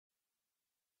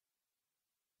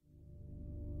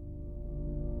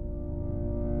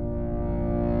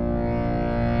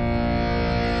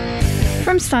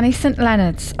From sunny St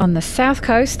Leonard's on the south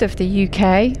coast of the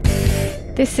UK,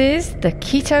 this is the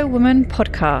Keto Woman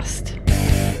podcast,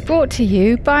 brought to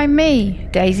you by me,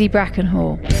 Daisy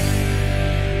Brackenhall.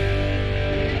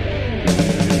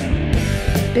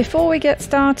 Before we get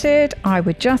started, I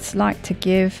would just like to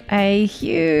give a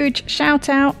huge shout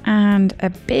out and a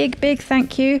big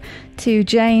thank you to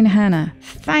Jane Hanna.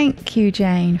 Thank you,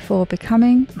 Jane, for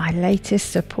becoming my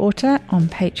latest supporter on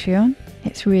Patreon.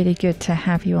 It's really good to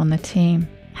have you on the team.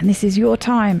 And this is your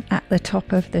time at the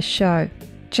top of the show.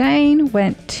 Jane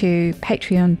went to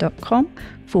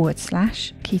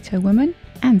patreon.com/Keto Woman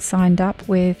and signed up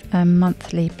with a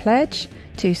monthly pledge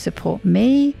to support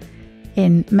me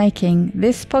in making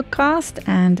this podcast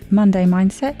and Monday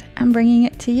Mindset and bringing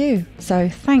it to you. So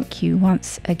thank you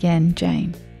once again,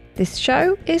 Jane. This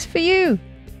show is for you.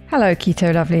 Hello,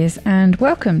 Keto Lovelies, and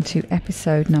welcome to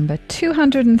episode number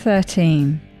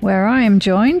 213, where I am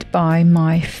joined by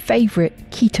my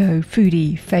favourite Keto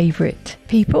Foodie Favourite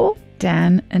people,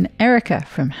 Dan and Erika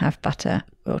from Have Butter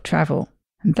Will Travel.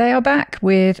 And they are back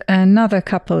with another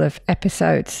couple of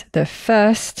episodes, the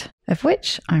first of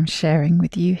which I'm sharing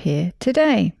with you here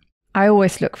today. I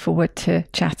always look forward to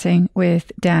chatting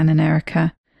with Dan and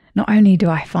Erika. Not only do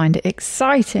I find it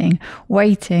exciting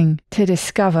waiting to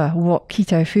discover what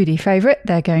Keto Foodie Favourite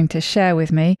they're going to share with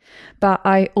me, but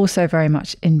I also very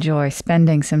much enjoy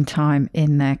spending some time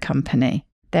in their company.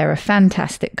 They're a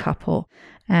fantastic couple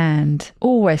and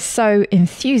always so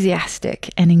enthusiastic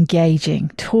and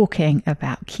engaging talking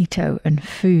about keto and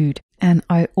food. And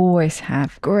I always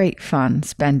have great fun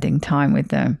spending time with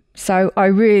them. So I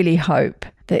really hope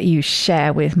that you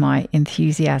share with my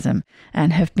enthusiasm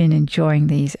and have been enjoying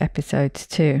these episodes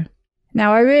too.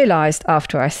 Now, I realised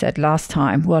after I said last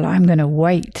time, well, I'm going to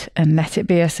wait and let it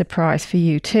be a surprise for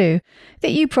you too,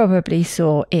 that you probably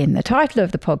saw in the title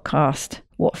of the podcast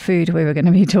what food we were going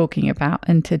to be talking about.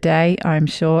 And today, I'm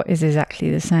sure, is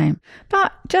exactly the same.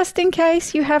 But just in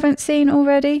case you haven't seen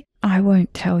already, I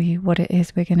won't tell you what it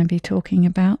is we're going to be talking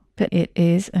about, but it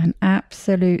is an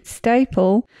absolute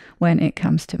staple when it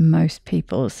comes to most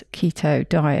people's keto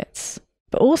diets.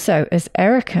 But also, as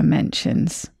Erika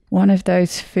mentions, one of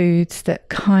those foods that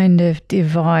kind of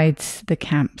divides the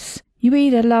camps. You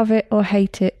either love it or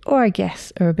hate it, or I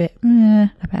guess are a bit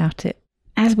about it.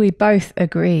 As we both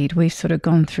agreed, we've sort of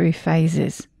gone through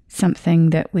phases. Something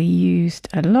that we used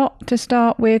a lot to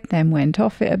start with, then went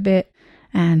off it a bit,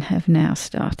 and have now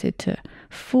started to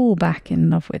fall back in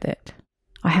love with it.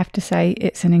 I have to say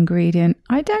it's an ingredient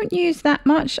I don't use that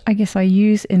much. I guess I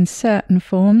use in certain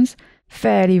forms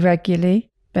fairly regularly,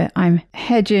 but I'm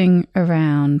hedging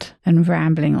around and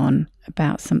rambling on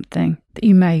about something that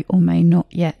you may or may not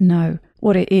yet know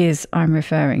what it is I'm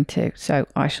referring to. So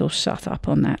I shall shut up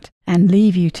on that and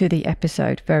leave you to the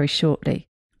episode very shortly.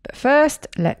 But first,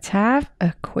 let's have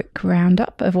a quick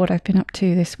roundup of what I've been up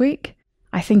to this week.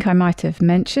 I think I might have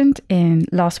mentioned in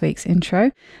last week's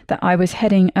intro that I was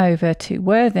heading over to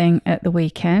Worthing at the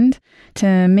weekend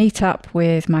to meet up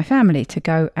with my family to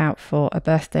go out for a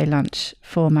birthday lunch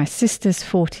for my sister's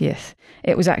 40th.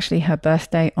 It was actually her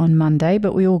birthday on Monday,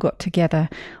 but we all got together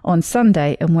on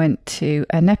Sunday and went to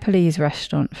a Nepalese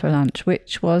restaurant for lunch,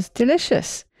 which was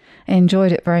delicious. I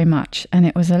enjoyed it very much, and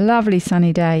it was a lovely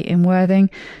sunny day in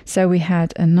Worthing, so we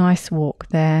had a nice walk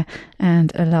there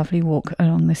and a lovely walk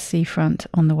along the seafront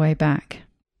on the way back.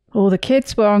 All the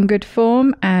kids were on good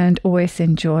form and always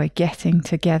enjoy getting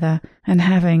together and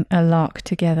having a lark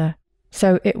together,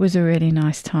 so it was a really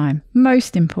nice time.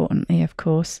 Most importantly, of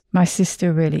course, my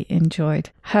sister really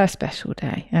enjoyed her special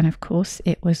day, and of course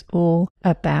it was all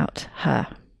about her.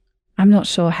 I'm not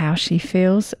sure how she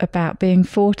feels about being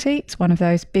 40. It's one of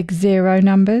those big zero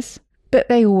numbers. But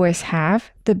they always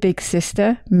have the big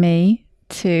sister, me,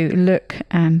 to look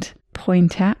and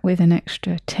point at with an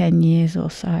extra 10 years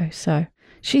or so. So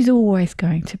she's always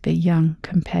going to be young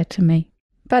compared to me.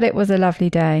 But it was a lovely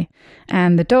day.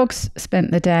 And the dogs spent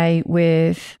the day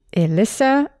with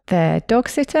Elissa, their dog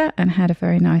sitter, and had a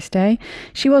very nice day.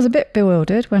 She was a bit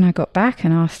bewildered when I got back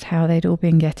and asked how they'd all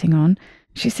been getting on.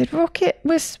 She said Rocket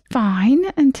was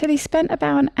fine until he spent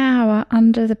about an hour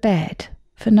under the bed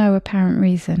for no apparent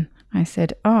reason. I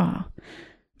said,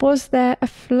 was there a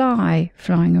fly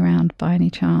flying around by any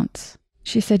chance?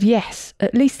 She said yes,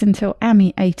 at least until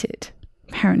Amy ate it.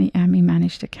 Apparently Amy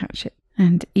managed to catch it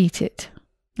and eat it.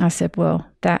 I said, well,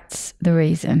 that's the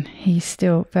reason. He's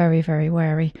still very, very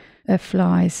wary of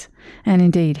flies. And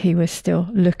indeed, he was still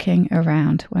looking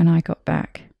around when I got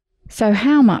back. So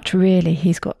how much really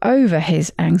he's got over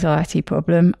his anxiety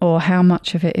problem, or how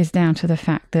much of it is down to the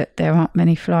fact that there aren't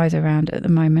many flies around at the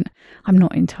moment, I'm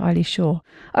not entirely sure.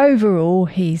 Overall,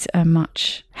 he's a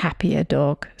much happier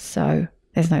dog, so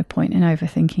there's no point in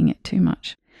overthinking it too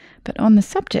much. But on the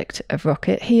subject of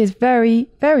Rocket, he is very,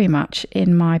 very much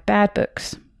in my bad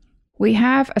books. We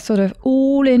have a sort of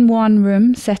all-in-one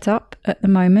room set up at the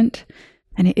moment,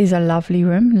 and it is a lovely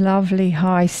room, lovely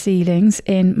high ceilings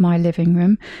in my living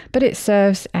room, but it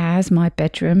serves as my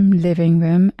bedroom, living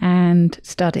room and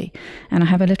study. And I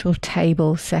have a little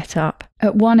table set up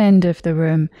at one end of the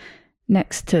room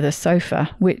next to the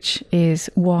sofa, which is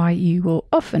why you will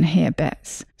often hear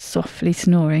Bets softly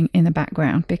snoring in the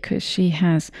background, because she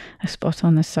has a spot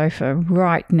on the sofa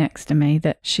right next to me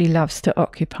that she loves to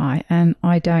occupy, and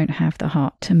I don't have the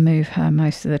heart to move her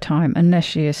most of the time unless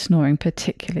she is snoring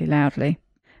particularly loudly.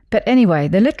 But anyway,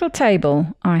 the little table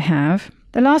I have,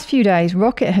 the last few days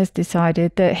Rocket has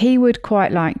decided that he would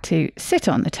quite like to sit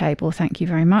on the table, thank you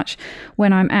very much,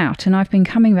 when I'm out. And I've been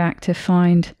coming back to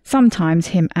find sometimes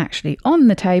him actually on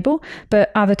the table,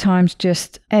 but other times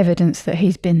just evidence that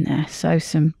he's been there. So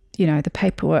some, the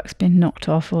paperwork's been knocked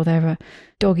off, or there are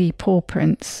doggy paw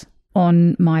prints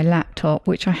on my laptop,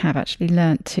 which I have actually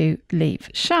learnt to leave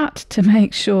shut to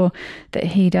make sure that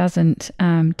he doesn't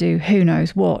do who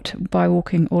knows what by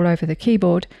walking all over the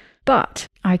keyboard. But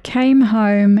I came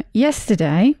home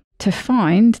yesterday to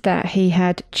find that he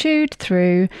had chewed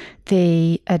through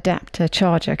the adapter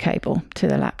charger cable to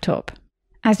the laptop.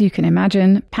 As you can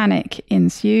imagine, panic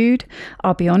ensued.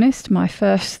 I'll be honest, my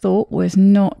first thought was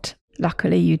not,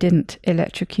 luckily you didn't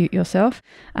electrocute yourself.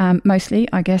 Mostly,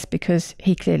 I guess, because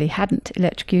he clearly hadn't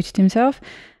electrocuted himself.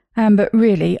 But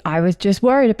really, I was just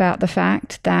worried about the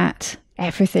fact that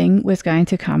everything was going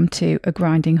to come to a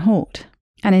grinding halt.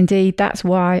 And indeed, that's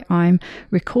why I'm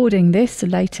recording this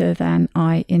later than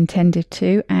I intended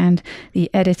to, and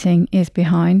the editing is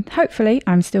behind. Hopefully,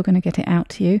 I'm still going to get it out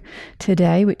to you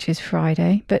today, which is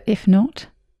Friday. But if not,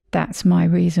 that's my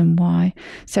reason why.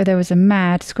 So there was a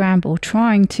mad scramble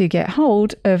trying to get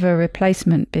hold of a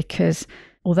replacement, because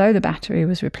although the battery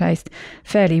was replaced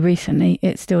fairly recently,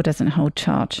 it still doesn't hold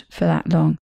charge for that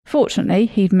long. Fortunately,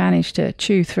 he'd managed to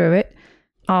chew through it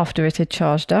after it had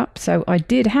charged up, so I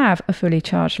did have a fully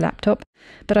charged laptop,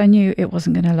 but I knew it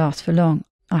wasn't going to last for long.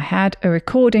 I had a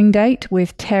recording date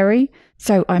with Terry,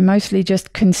 so I mostly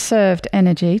just conserved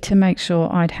energy to make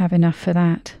sure I'd have enough for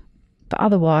that. But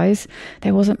otherwise,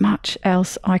 there wasn't much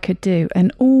else I could do,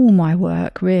 and all my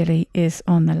work really is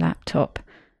on the laptop.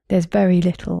 There's very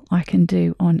little I can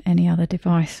do on any other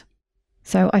device.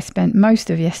 So I spent most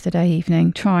of yesterday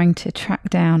evening trying to track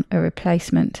down a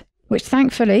replacement, which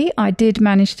thankfully I did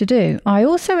manage to do. I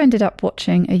also ended up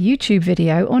watching a YouTube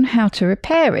video on how to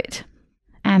repair it.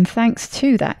 And thanks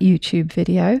to that YouTube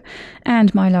video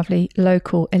and my lovely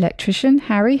local electrician,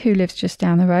 Harry, who lives just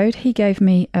down the road, he gave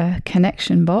me a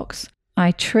connection box.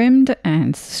 I trimmed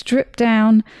and stripped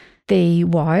down the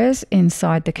wires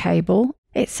inside the cable.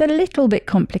 It's a little bit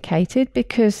complicated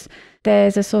because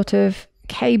there's a sort of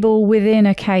cable within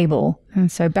a cable.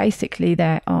 And so basically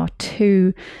there are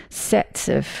two sets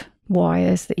of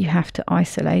wires that you have to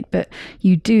isolate, but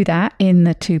you do that in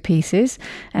the two pieces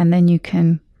and then you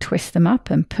can twist them up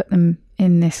and put them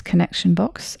in this connection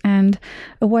box and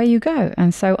away you go.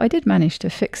 And so I did manage to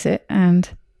fix it and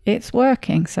it's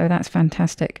working, so that's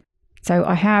fantastic. So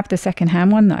I have the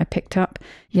second-hand one that I picked up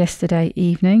yesterday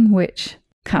evening, which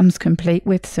comes complete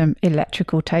with some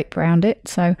electrical tape around it,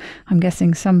 so I'm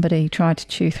guessing somebody tried to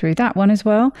chew through that one as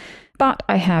well. But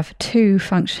I have two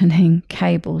functioning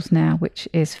cables now, which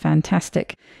is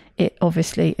fantastic. It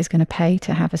obviously is going to pay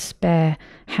to have a spare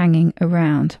hanging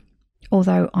around,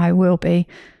 although I will be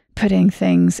putting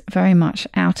things very much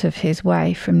out of his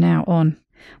way from now on.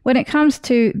 When it comes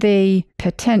to the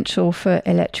potential for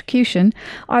electrocution,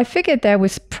 I figured there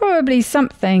was probably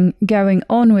something going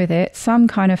on with it, some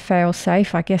kind of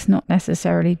fail-safe, I guess not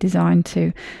necessarily designed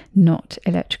to not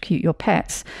electrocute your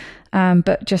pets,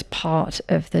 but just part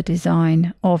of the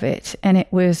design of it. And it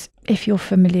was, if you're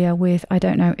familiar with, I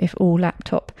don't know if all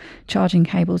laptop charging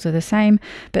cables are the same,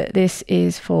 but this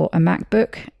is for a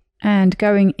MacBook. And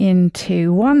going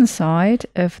into one side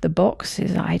of the box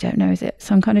is, I don't know, is it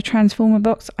some kind of transformer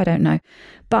box? I don't know.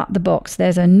 But the box,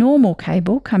 there's a normal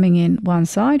cable coming in one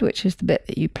side, which is the bit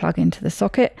that you plug into the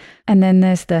socket. And then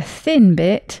there's the thin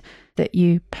bit that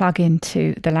you plug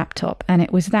into the laptop. And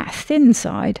it was that thin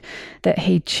side that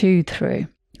he chewed through.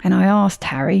 And I asked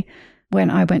Harry, when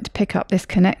I went to pick up this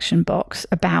connection box,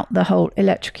 about the whole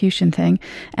electrocution thing.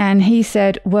 And he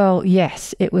said, well,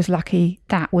 yes, it was lucky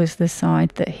that was the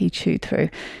side that he chewed through.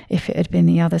 If it had been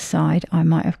the other side, I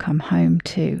might have come home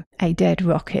to a dead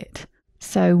rocket.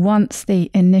 So once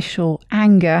the initial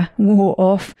anger wore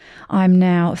off, I'm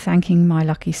now thanking my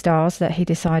lucky stars that he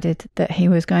decided that he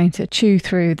was going to chew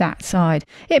through that side.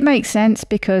 It makes sense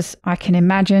because I can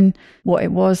imagine what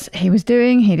it was he was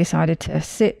doing. He decided to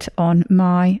sit on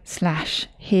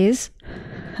my/his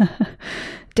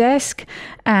desk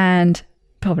and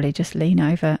probably just lean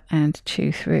over and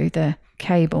chew through the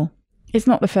cable. It's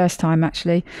not the first time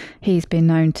actually he's been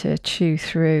known to chew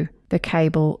through the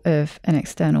cable of an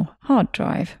external hard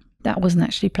drive. That wasn't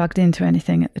actually plugged into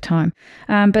anything at the time.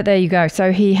 But there you go.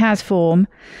 So he has form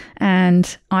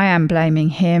and I am blaming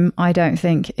him. I don't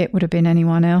think it would have been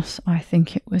anyone else. I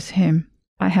think it was him.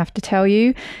 I have to tell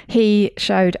you, he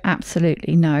showed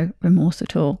absolutely no remorse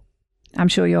at all. I'm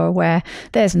sure you're aware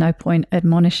there's no point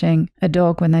admonishing a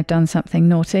dog when they've done something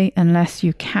naughty unless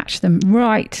you catch them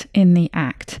right in the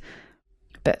act.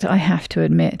 But I have to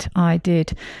admit, I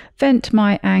did vent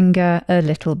my anger a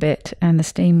little bit and the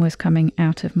steam was coming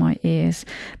out of my ears.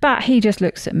 But he just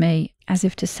looks at me as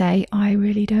if to say, I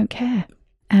really don't care.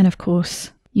 And of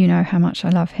course, you know how much I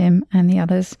love him and the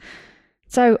others.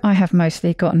 So I have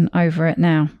mostly gotten over it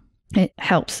now. It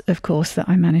helps, of course, that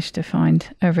I managed to find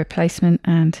a replacement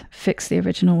and fix the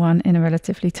original one in a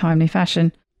relatively timely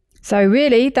fashion. So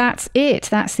really, that's it.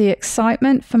 That's the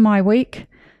excitement for my week.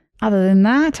 Other than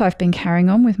that, I've been carrying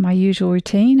on with my usual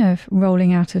routine of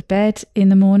rolling out of bed in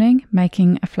the morning,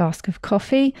 making a flask of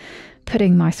coffee,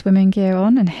 putting my swimming gear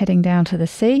on and heading down to the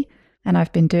sea. And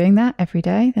I've been doing that every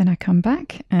day. Then I come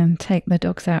back and take the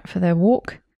dogs out for their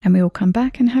walk and we all come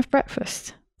back and have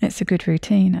breakfast. It's a good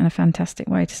routine and a fantastic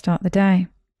way to start the day.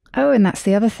 Oh, and that's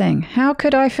the other thing. How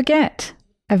could I forget?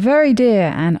 A very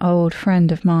dear and old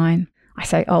friend of mine. I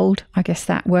say old, I guess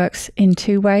that works in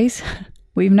two ways.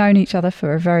 We've known each other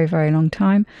for a very, very long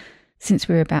time. Since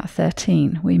we were about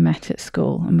 13, we met at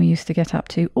school and we used to get up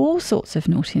to all sorts of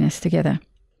naughtiness together.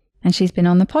 And she's been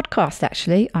on the podcast,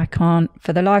 actually. I can't,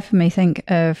 for the life of me, think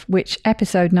of which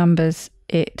episode numbers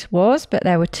it was, but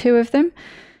there were 2 of them.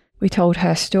 We told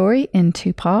her story in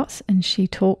 2 parts and she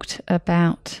talked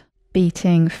about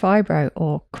beating fibro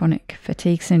or chronic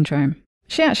fatigue syndrome.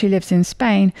 She actually lives in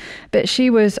Spain, but she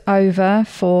was over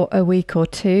for a week or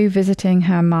 2 visiting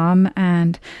her mum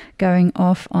and going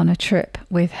off on a trip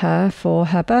with her for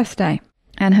her birthday.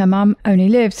 And her mum only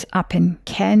lives up in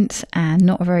Kent and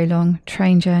not a very long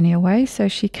train journey away, so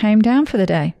she came down for the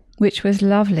day, which was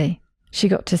lovely. She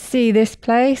got to see this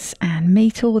place and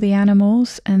meet all the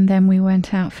animals, and then we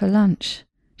went out for lunch.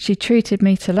 She treated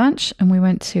me to lunch and we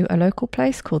went to a local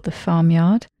place called the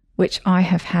Farmyard, which I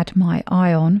have had my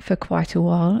eye on for quite a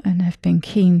while and have been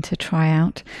keen to try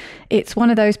out. It's one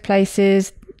of those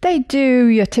places, they do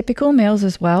your typical meals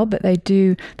as well, but they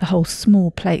do the whole small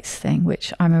plates thing,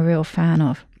 which I'm a real fan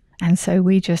of. And so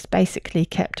we just basically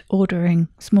kept ordering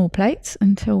small plates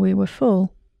until we were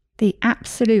full. The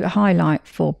absolute highlight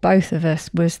for both of us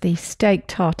was the steak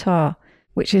tartare,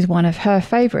 which is one of her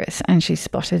favourites, and she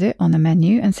spotted it on the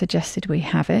menu and suggested we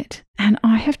have it. And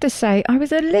I have to say, I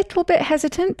was a little bit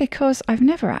hesitant because I've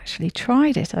never actually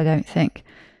tried it, I don't think.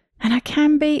 And I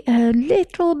can be a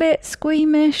little bit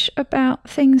squeamish about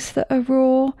things that are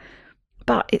raw,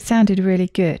 but it sounded really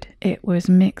good. It was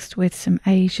mixed with some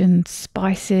Asian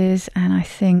spices, and I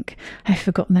think, I've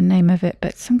forgotten the name of it,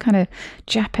 but some kind of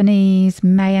Japanese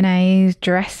mayonnaise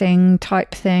dressing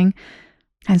type thing.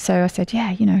 And so I said,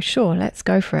 yeah, sure, let's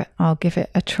go for it. I'll give it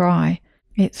a try.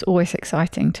 It's always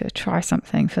exciting to try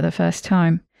something for the first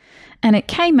time. And it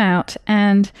came out,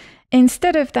 and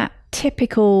instead of that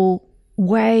typical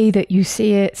way that you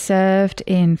see it served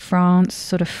in France,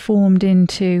 sort of formed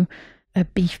into a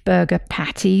beef burger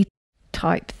patty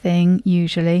type thing,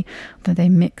 usually, that they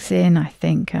mix in, I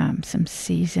think, some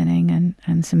seasoning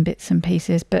and some bits and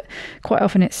pieces. But quite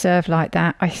often it's served like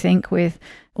that, I think, with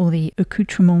all the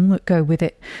accoutrements that go with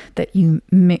it that you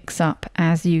mix up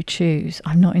as you choose.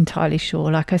 I'm not entirely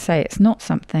sure. Like I say, it's not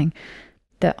something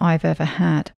that I've ever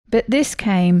had. But this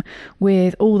came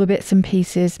with all the bits and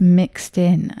pieces mixed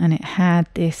in, and it had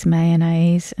this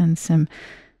mayonnaise and some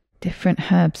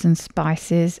different herbs and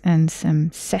spices and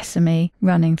some sesame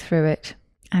running through it.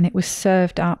 And it was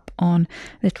served up on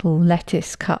little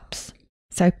lettuce cups.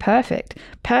 So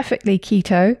perfectly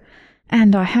keto.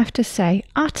 And I have to say,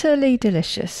 utterly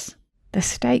delicious. The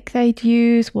steak they'd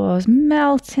use was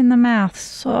melt in the mouth,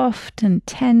 soft and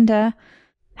tender.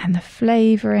 And the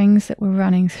flavourings that were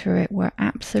running through it were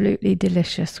absolutely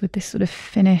delicious, with this sort of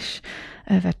finish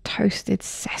of a toasted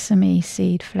sesame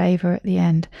seed flavour at the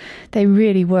end. They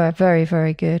really were very,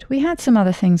 very good. We had some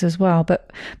other things as well,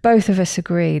 but both of us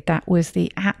agreed that was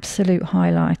the absolute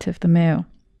highlight of the meal.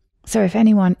 So if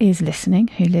anyone is listening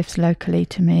who lives locally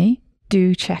to me,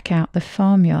 do check out the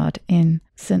farmyard in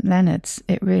St Leonard's.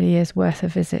 It really is worth a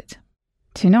visit.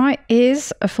 Tonight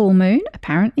is a full moon.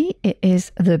 Apparently it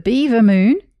is the beaver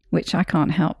moon, which I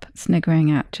can't help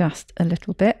sniggering at just a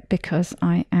little bit because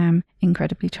I am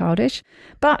incredibly childish.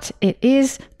 But it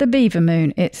is the beaver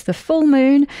moon. It's the full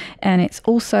moon, and it's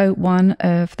also one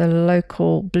of the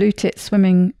local Blue Tit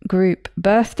swimming group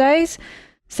birthdays.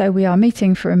 So we are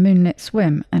meeting for a moonlit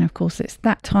swim. And of course, it's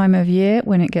that time of year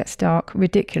when it gets dark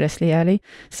ridiculously early.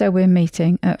 So we're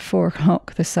meeting at 4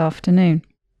 o'clock this afternoon.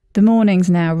 The mornings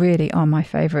now really are my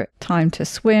favourite time to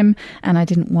swim, and I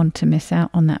didn't want to miss out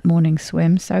on that morning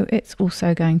swim, so it's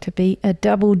also going to be a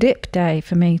double dip day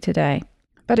for me today.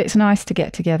 But it's nice to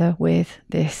get together with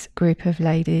this group of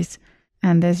ladies,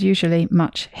 and there's usually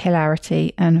much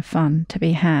hilarity and fun to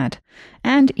be had,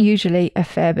 and usually a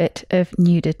fair bit of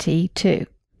nudity too.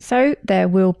 So there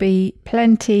will be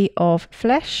plenty of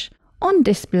flesh on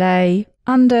display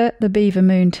under the beaver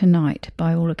moon tonight,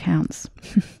 by all accounts.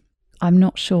 I'm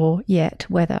not sure yet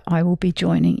whether I will be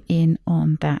joining in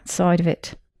on that side of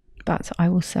it, but I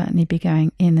will certainly be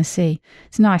going in the sea.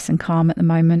 It's nice and calm at the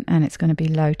moment, and it's going to be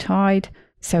low tide,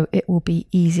 so it will be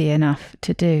easy enough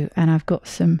to do. And I've got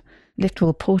some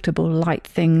little portable light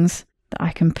things that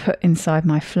I can put inside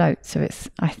my float. So it's,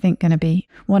 I think, going to be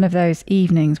one of those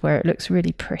evenings where it looks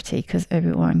really pretty because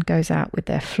everyone goes out with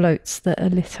their floats that are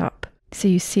lit up. So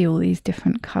you see all these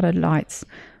different coloured lights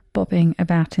bobbing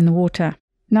about in the water.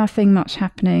 Nothing much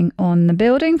happening on the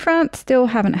building front. Still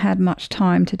haven't had much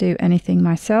time to do anything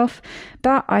myself,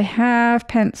 but I have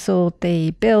penciled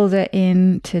the builder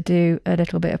in to do a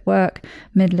little bit of work.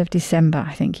 Middle of December,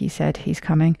 I think he said he's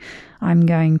coming. I'm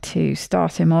going to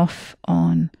start him off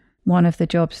on one of the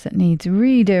jobs that needs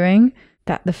redoing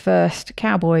that the first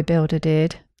cowboy builder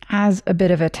did as a bit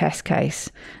of a test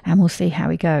case, and we'll see how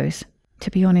he goes.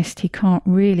 To be honest, he can't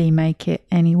really make it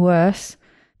any worse.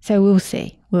 So we'll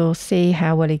see. We'll see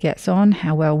how well he gets on,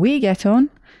 how well we get on,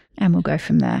 and we'll go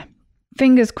from there.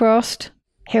 Fingers crossed,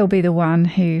 he'll be the one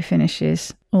who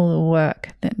finishes all the work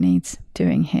that needs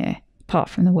doing here, apart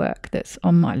from the work that's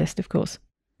on my list, of course.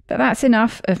 But that's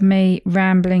enough of me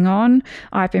rambling on.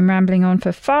 I've been rambling on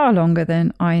for far longer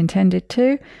than I intended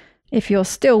to. If you're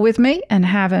still with me and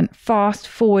haven't fast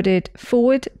forwarded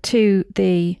forward to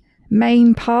the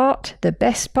main part, the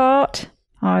best part,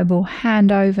 I will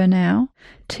hand over now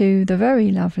to the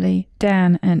very lovely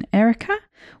Dan and Erika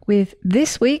with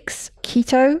this week's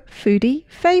Keto Foodie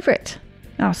Favourite.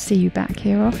 I'll see you back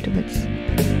here afterwards.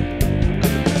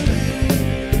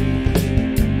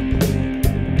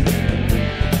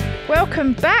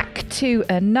 Welcome back to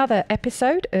another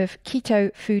episode of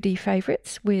Keto Foodie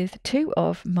Favourites with two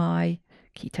of my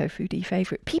Keto Foodie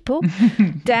favourite people,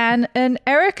 Dan and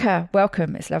Erika.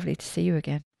 Welcome. It's lovely to see you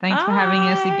again. Thanks for having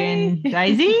us again,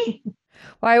 Daisy.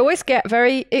 Well, I always get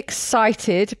very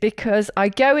excited because I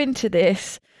go into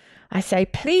this, I say,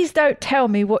 please don't tell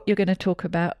me what you're going to talk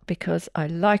about because I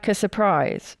like a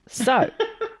surprise. So,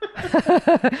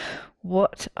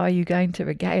 what are you going to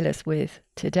regale us with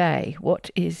today? What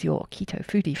is your Keto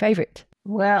Foodie favourite?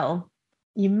 Well,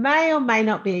 you may or may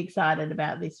not be excited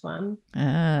about this one.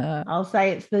 I'll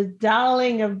say it's the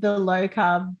darling of the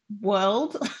low-carb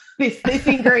world, this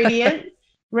ingredient.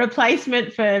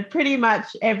 Replacement for pretty much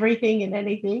everything and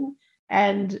anything.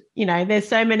 And, you know, there's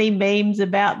so many memes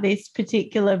about this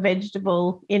particular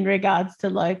vegetable in regards to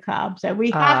low carb. So we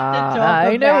have to talk about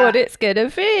I know what it's going to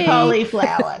be.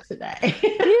 Cauliflower today.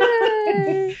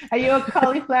 Yay. Are you a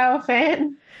cauliflower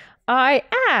fan? I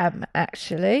am,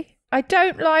 actually. I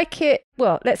don't like it.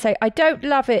 Well, let's say I don't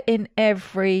love it in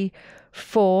every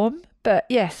form. But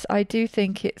yes, I do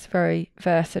think it's very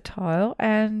versatile.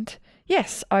 And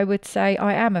yes, I would say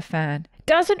I am a fan.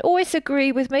 Doesn't always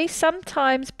agree with me.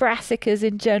 Sometimes brassicas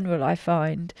in general, I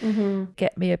find,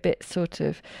 get me a bit sort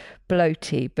of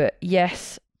bloaty. But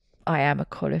yes, I am a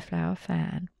cauliflower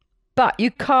fan. But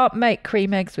you can't make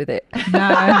cream eggs with it. No.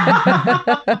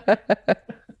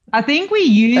 I think we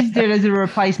used it as a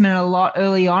replacement a lot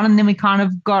early on, and then we kind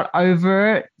of got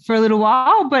over it for a little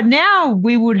while. But now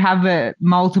we would have it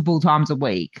multiple times a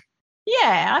week.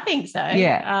 Yeah, I think so.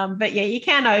 Yeah. But yeah, you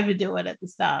can overdo it at the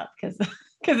start because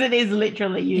it is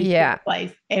literally used to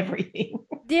replace everything.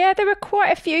 Yeah, there are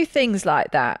quite a few things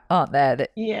like that, aren't there?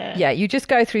 That you just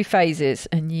go through phases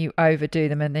and you overdo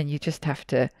them, and then you just have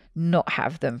to not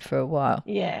have them for a while.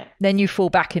 Yeah. Then you fall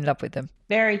back in love with them.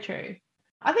 Very true.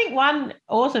 I think one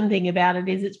awesome thing about it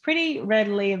is it's pretty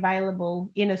readily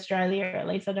available in Australia, at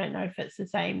least. I don't know if it's the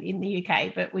same in the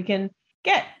UK, but we can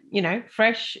get, you know,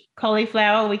 fresh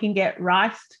cauliflower. We can get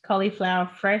riced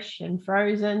cauliflower fresh and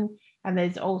frozen. And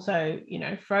there's also, you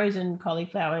know, frozen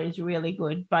cauliflower is really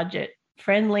good budget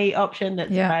friendly option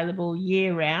that's available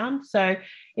year round. So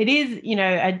it is,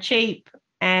 a cheap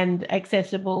and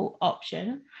accessible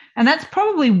option. And that's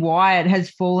probably why it has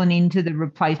fallen into the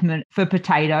replacement for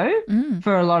potato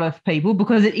for a lot of people,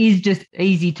 because it is just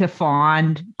easy to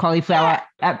find cauliflower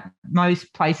at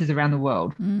most places around the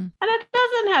world. And it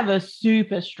doesn't have a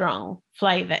super strong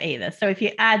flavour either. So if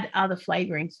you add other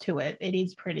flavourings to it, it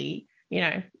is pretty,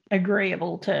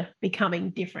 agreeable to becoming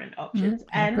different options.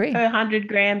 And per 100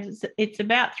 grams, it's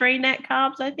about 3 net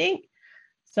carbs, I think.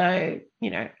 So,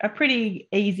 a pretty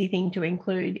easy thing to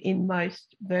include in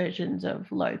most versions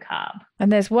of low carb. And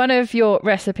there's one of your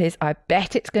recipes, I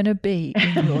bet it's going to be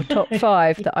in your top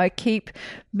 5 that I keep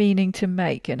meaning to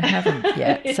make and haven't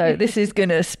yet. So this is going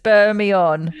to spur me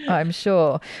on, I'm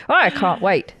sure. Oh, I can't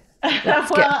wait.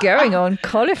 Let's get going on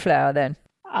cauliflower then.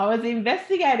 I was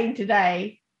investigating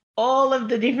today all of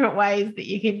the different ways that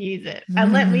you can use it.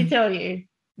 And let me tell you,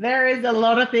 there is a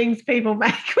lot of things people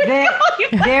make with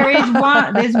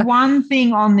cauliflower. There's one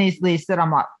thing on this list that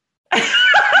I'm like,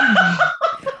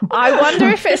 I wonder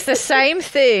if it's the same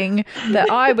thing that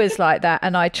I was like that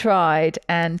and I tried,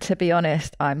 and to be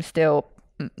honest, I'm still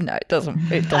no, it doesn't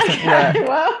work.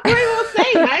 Well, we will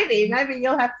see. Maybe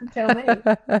you'll have to tell me.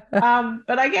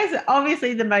 But I guess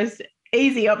obviously the most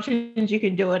easy options you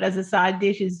can do it as a side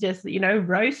dish is just,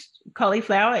 roast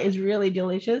cauliflower is really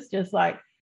delicious. Just like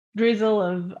drizzle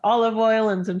of olive oil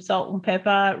and some salt and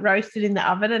pepper, roast it in the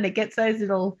oven, and it gets those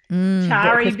little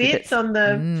charry bits on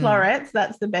the florets.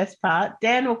 That's the best part.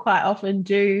 Dan will quite often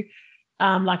do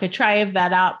like a tray of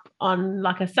that up on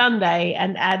like a Sunday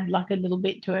and add like a little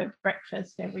bit to it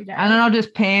breakfast every day. And then I'll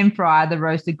just pan fry the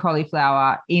roasted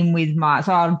cauliflower in with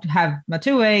so I'll have my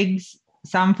 2 eggs,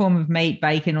 some form of meat,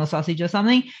 bacon or sausage or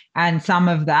something, and some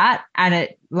of that, and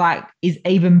it like is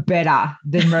even better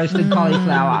than roasted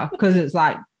cauliflower because it's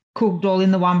like cooked all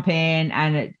in the one pan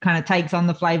and it kind of takes on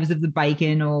the flavors of the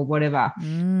bacon or whatever.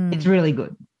 It's really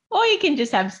good. Or you can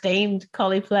just have steamed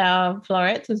cauliflower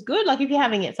florets is good. Like if you're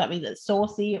having it something that's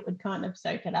saucy, it would kind of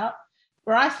soak it up.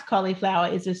 Riced cauliflower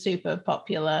is a super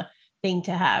popular thing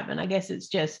to have. And I guess it's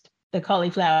just the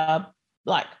cauliflower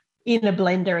like in a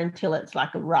blender until it's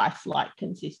like a rice-like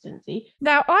consistency.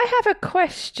 Now, I have a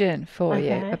question for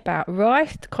you about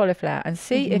riced cauliflower and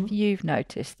see if you've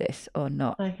noticed this or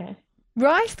not. Okay.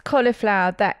 Riced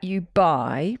cauliflower that you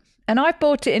buy, and I've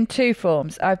bought it in 2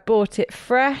 forms. I've bought it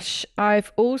fresh.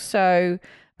 I've also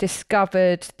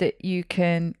discovered that you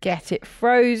can get it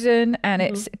frozen, and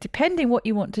it's depending what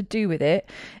you want to do with it,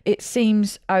 it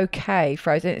seems okay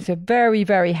frozen. It's a very,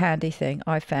 very handy thing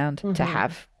I found to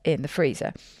have in the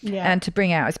freezer and to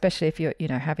bring out, especially if you're,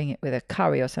 having it with a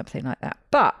curry or something like that.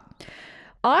 But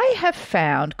I have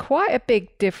found quite a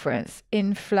big difference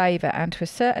in flavour and to a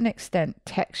certain extent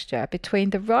texture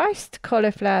between the riced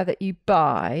cauliflower that you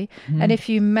buy and if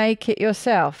you make it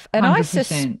yourself. And 100%. I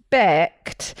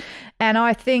suspect, and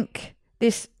I think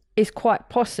this is quite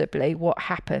possibly what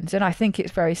happens, and I think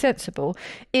it's very sensible,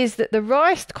 is that the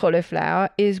riced cauliflower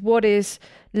is what is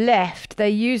left. They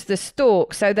use the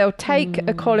stalk, so they'll take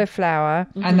a cauliflower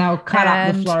and they'll cut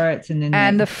up the florets,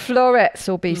 and the florets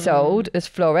will be sold as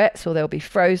florets, or they'll be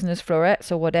frozen as florets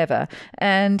or whatever.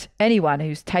 And anyone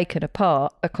who's taken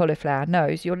apart a cauliflower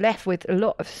knows you're left with a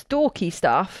lot of stalky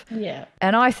stuff. Yeah.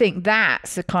 And I think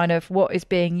that's a kind of what is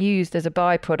being used as a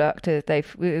byproduct of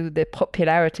the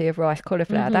popularity of rice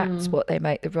cauliflower. That's what they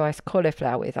make the rice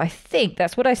cauliflower with. I think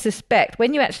that's what I suspect.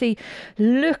 When you actually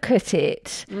look at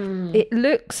it, it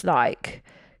looks like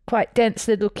quite dense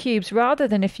little cubes, rather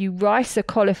than if you rice a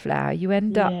cauliflower, you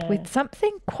end up with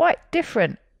something quite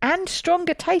different and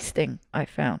stronger tasting, I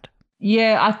found.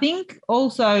 Yeah, I think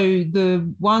also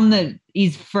the one that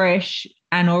is fresh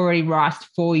and already riced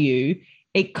for you,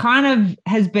 it kind of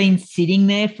has been sitting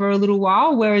there for a little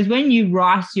while, whereas when you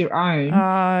rice your own,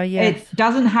 it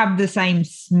doesn't have the same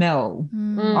smell.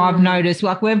 I've noticed.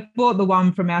 Like we've bought the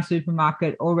one from our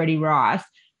supermarket already riced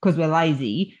because we're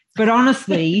lazy. But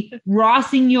honestly,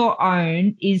 ricing your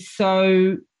own is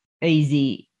so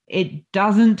easy. It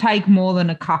doesn't take more than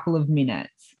a couple of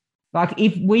minutes. Like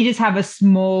if we just have a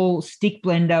small stick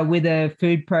blender with a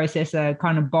food processor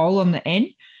kind of bowl on the end,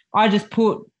 I just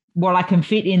put what I can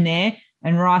fit in there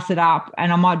and rice it up,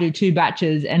 and I might do 2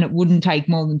 batches and it wouldn't take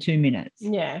more than 2 minutes.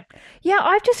 Yeah. Yeah,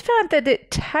 I've just found that it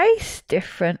tastes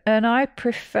different and I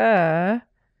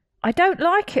don't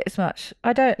like it as much.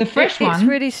 I don't. The fresh one? It's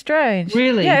really strange.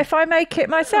 Really? Yeah, if I make it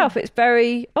myself, it's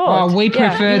very odd. Oh, we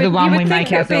prefer the one we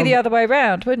make ourselves. You would think it would be the other way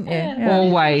around, wouldn't you? Yeah.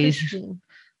 Always.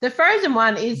 The frozen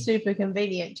one is super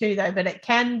convenient too, though, but it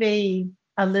can be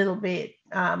a little bit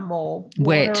more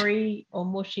Wet. watery or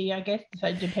mushy, I guess.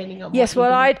 So depending on yes,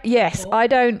 I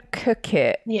don't cook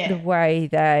it Yeah. the way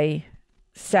they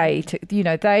say to.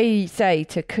 They say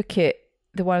to cook it.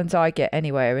 The ones I get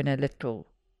anywhere in a little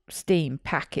steam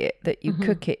packet that you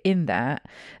cook it in that,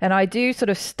 and I do sort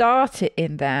of start it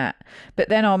in that, but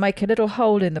then I'll make a little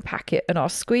hole in the packet and I'll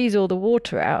squeeze all the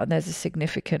water out, and there's a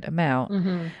significant amount,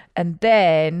 and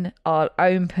then I'll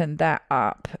open that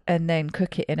up and then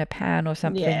cook it in a pan or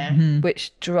something,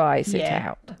 which dries it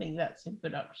out. I think that's a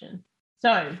good option.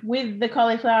 So with the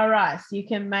cauliflower rice, you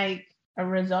can make a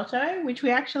risotto, which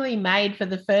we actually made for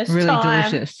the first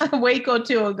time delicious. a week or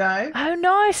two ago. Oh,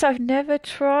 nice. I've never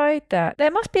tried that.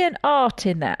 There must be an art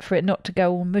in that for it not to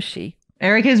go all mushy.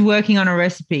 Erika's working on a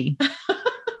recipe.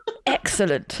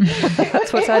 Excellent.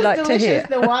 That's what I like to hear.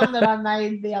 The one that I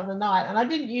made the other night, and I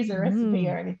didn't use a recipe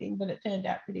or anything, but it turned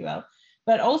out pretty well.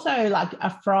 But also like a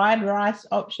fried rice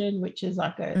option, which is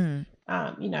like a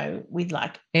with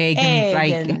like egg and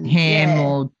bacon, ham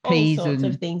or peas, all sorts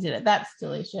of things in it. That's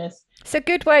delicious. It's a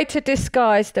good way to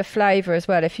disguise the flavour as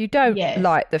well. If you don't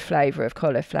like the flavour of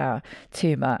cauliflower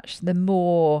too much, the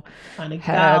more kind of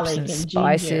herbs and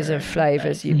spices and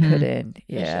flavours you put in.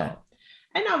 Yeah. Sure.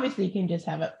 And obviously you can just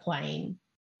have it plain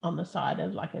on the side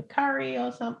of like a curry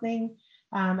or something.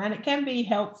 And it can be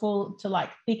helpful to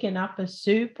like thicken up a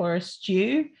soup or a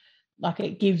stew. Like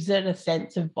it gives it a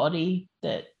sense of body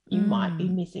that you might be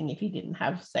missing if you didn't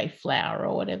have, say, flour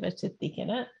or whatever to thicken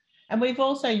it. And we've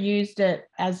also used it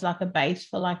as like a base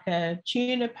for like a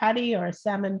tuna patty or a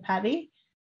salmon patty,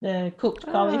 the cooked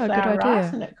cauliflower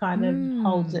rice, and it kind of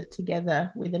holds it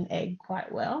together with an egg quite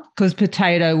well. Because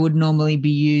potato would normally be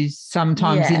used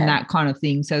sometimes in that kind of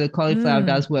thing. So the cauliflower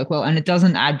does work well, and it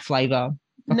doesn't add flavour.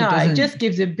 It just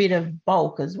gives a bit of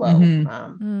bulk as well.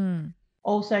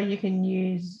 Also, you can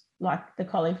use like the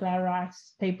cauliflower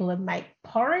rice, people would make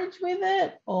porridge with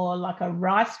it, or like a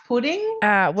rice pudding,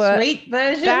 sweet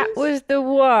version. That was the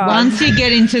one. Once you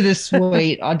get into the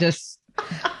sweet,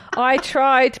 I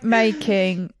tried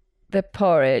making the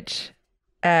porridge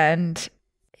and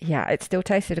it still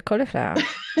tasted of cauliflower.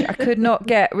 I could not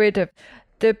get rid of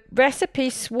the recipe.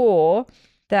 Swore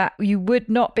that you would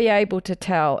not be able to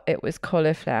tell it was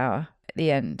cauliflower at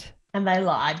the end. And they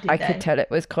lied, I could tell it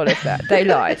was cauliflower. They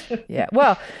lied. Yeah.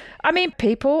 Well, I mean,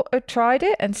 people have tried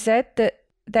it and said that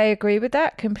they agree with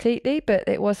that completely, but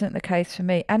it wasn't the case for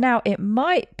me. And now it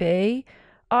might be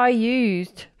I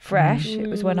used fresh. It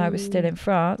was when I was still in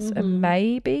France. And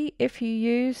maybe if you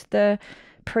use the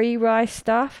pre-rice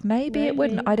stuff, maybe it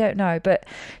wouldn't. I don't know. But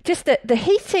just the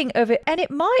heating of it, and it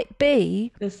might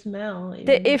be the smell.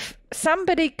 That if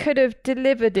somebody could have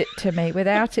delivered it to me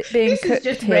without it being cooked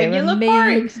is just here, regular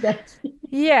porridge.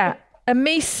 And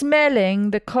me smelling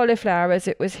the cauliflower as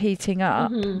it was heating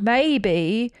up,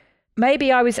 maybe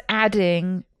I was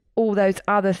adding all those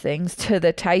other things to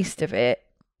the taste of it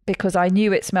because I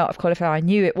knew it smelled of cauliflower. I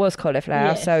knew it was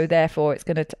cauliflower, so therefore it's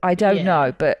going to... I don't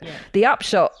know, but the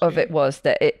upshot of it was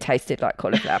that it tasted like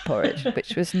cauliflower porridge,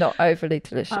 which was not overly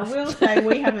delicious. I will say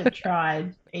we haven't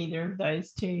tried either of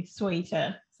those two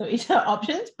sweeter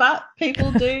options, but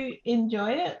people do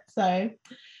enjoy it, so...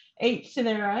 each to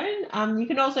their own. You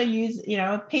can also use,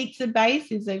 a pizza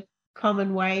base is a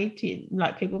common way to,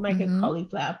 like, people make a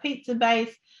cauliflower pizza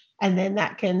base, and then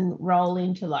that can roll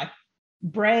into like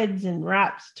breads and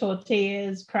wraps,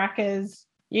 tortillas, crackers,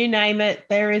 you name it.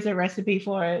 There is a recipe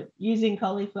for it using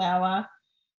cauliflower,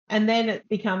 and then it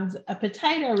becomes a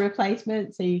potato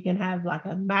replacement. So you can have like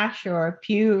a mash or a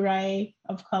puree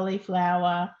of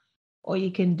cauliflower, or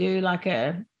you can do like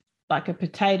a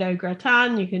potato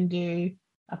gratin. You can do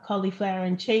a cauliflower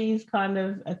and cheese kind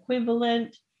of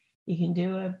equivalent. You can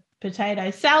do a potato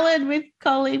salad with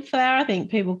cauliflower. I think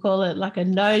people call it like a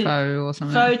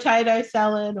faux-tato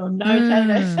salad or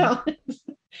no-tato salad.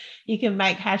 You can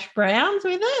make hash browns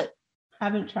with it.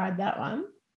 Haven't tried that one.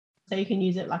 So you can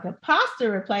use it like a pasta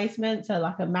replacement, so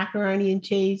like a macaroni and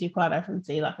cheese. You quite often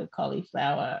see like a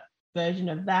cauliflower version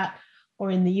of that.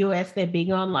 Or in the US, they're big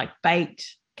on like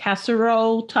baked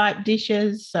casserole type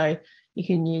dishes. So you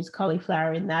can use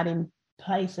cauliflower in that in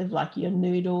place of like your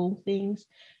noodle things.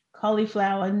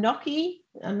 Cauliflower gnocchi,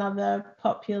 another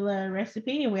popular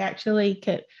recipe, and we actually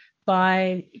could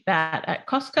buy that at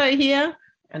Costco here,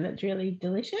 and it's really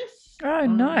delicious. Oh,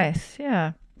 nice.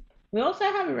 Yeah. We also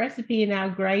have a recipe in our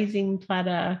grazing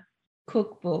platter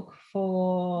cookbook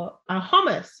for a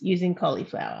hummus using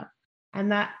cauliflower.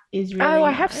 And that is really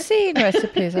I have seen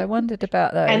recipes. I wondered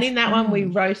about those. And in that one, we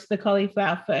roast the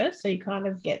cauliflower first, so you kind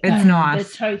of get the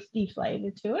toasty flavour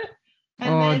to it.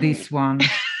 And this one.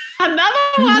 Another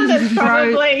one that's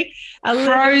probably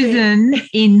frozen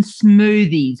in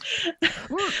smoothies.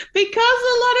 Because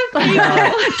a lot of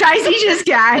people Daisy just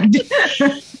gagged.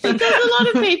 because a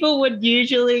lot of people would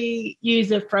usually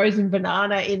use a frozen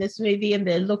banana in a smoothie and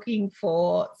they're looking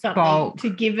for something Bulk. to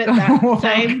give it that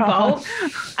same bulk.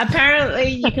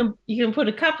 Apparently you can put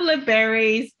a couple of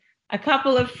berries, a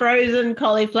couple of frozen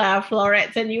cauliflower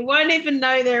florets, and you won't even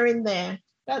know they're in there.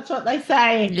 That's what they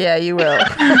say. Yeah, you will.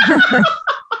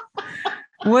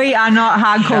 We are not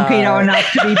hardcore keto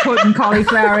enough to be putting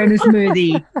cauliflower in a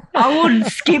smoothie. I would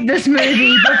skip the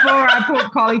smoothie before I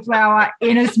put cauliflower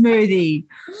in a smoothie.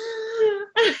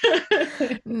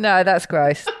 No, that's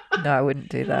gross. No, I wouldn't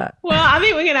do that. Well, I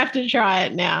think we're going to have to try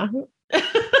it now.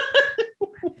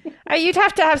 You'd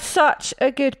have to have such a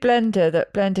good blender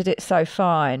that blended it so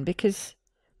fine because,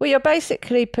 well, you're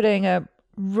basically putting a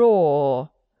raw...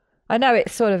 I know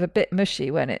it's sort of a bit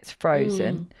mushy when it's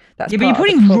frozen. That's but you're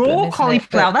putting raw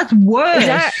cauliflower. That's worse.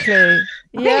 Exactly.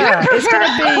 Yeah, it's going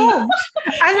to be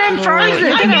and then frozen.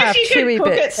 You're I going to guess have you could chewy cook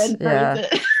bits. it and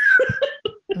freeze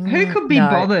it. Who could be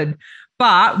bothered?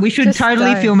 But we should Just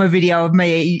totally don't. film a video of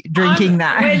me drinking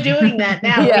that. We're doing that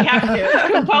now. Yeah. We have to.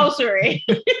 It's compulsory.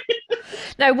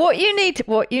 No, what you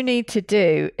need to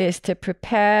do is to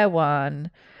prepare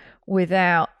one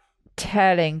without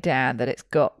telling Dan that it's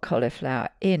got cauliflower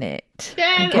in it.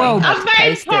 Dan, Well, I've made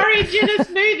taste it. porridge in a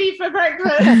smoothie for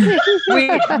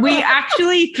breakfast. We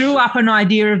actually threw up an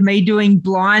idea of me doing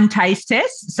blind taste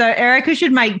tests. So Erika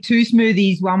should make 2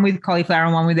 smoothies, one with cauliflower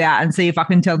and one without, and see if I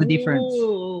can tell the difference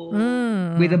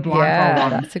with a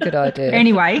blindfold on. That's a good idea.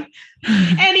 Anyway,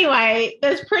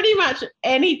 There's pretty much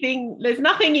anything. There's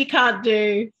nothing you can't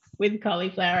do with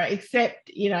cauliflower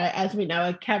except, as we know,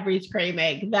 a Cadbury's cream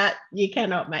egg that you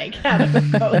cannot make out of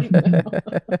a cauliflower.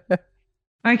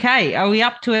 okay, are we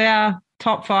up to our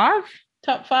top 5?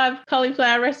 Top 5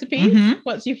 cauliflower recipes. Mhm.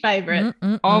 What's your favorite?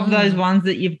 Of those ones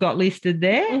that you've got listed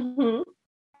there?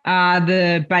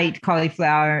 The baked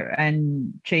cauliflower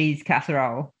and cheese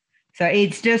casserole. So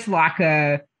it's just like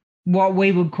what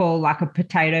we would call like a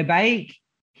potato bake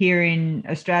here in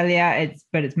Australia.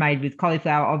 It's made with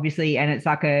cauliflower, obviously, and it's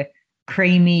like a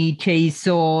creamy cheese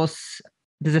sauce.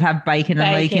 Does it have bacon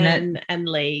and leek in it? Bacon and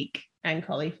leek and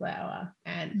cauliflower,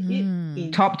 and it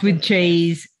is topped with delicious.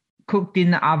 cheese, cooked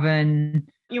in the oven.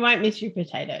 You won't miss your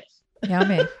potatoes.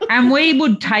 Yummy. And we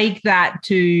would take that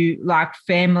to like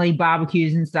family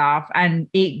barbecues and stuff, and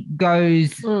it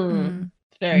goes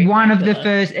Very one of the popular.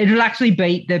 first. It'll actually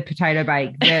beat the potato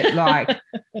bake that like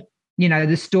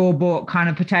the store-bought kind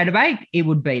of potato bake. It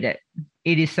would beat it.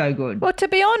 It is so good. Well, to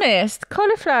be honest,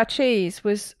 cauliflower cheese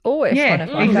was always one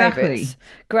of my favourites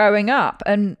growing up.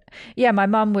 And my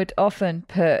mum would often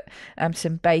put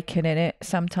some bacon in it,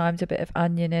 sometimes a bit of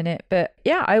onion in it. But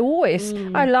I always,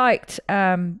 I liked,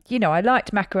 I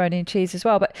liked macaroni and cheese as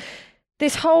well. But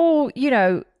this whole,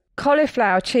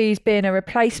 cauliflower cheese being a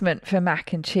replacement for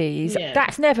mac and cheese,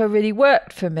 that's never really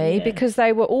worked for me because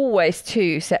they were always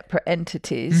 2 separate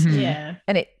entities. Yeah.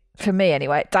 And it, for me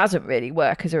anyway, it doesn't really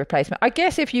work as a replacement. I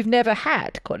guess if you've never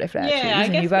had cauliflower cheese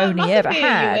and you've only ever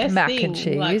had mac and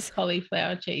cheese. Like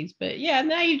cauliflower cheese. But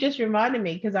now you've just reminded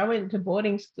me because I went to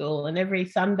boarding school and every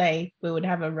Sunday we would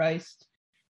have a roast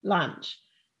lunch,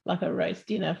 like a roast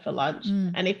dinner for lunch.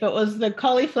 And if it was the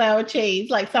cauliflower cheese,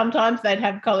 like sometimes they'd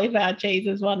have cauliflower cheese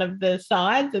as one of the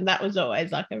sides, and that was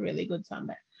always like a really good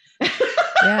Sunday.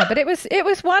 But it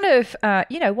was one of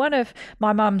one of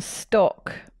my mum's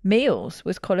stock meals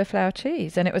was cauliflower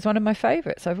cheese, and it was one of my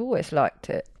favourites. I've always liked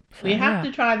it. So, we have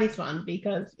to try this one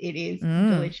because it is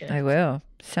delicious. I will.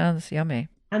 Sounds yummy.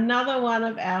 Another one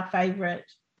of our favourite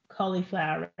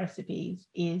cauliflower recipes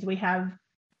is we have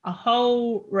a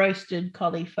whole roasted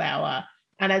cauliflower,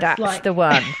 and that's the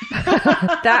one.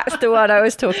 That's the one I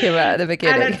was talking about at the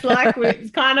beginning. And it's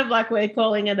kind of like we're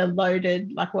calling it a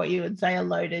loaded, like what you would say a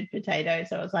loaded potato.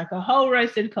 So it's like a whole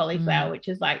roasted cauliflower, which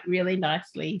is like really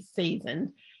nicely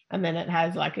seasoned, and then it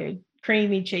has like a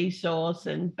creamy cheese sauce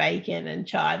and bacon and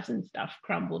chives and stuff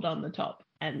crumbled on the top,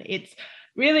 and it's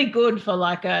really good for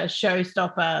like a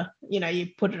showstopper. You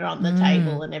put it on the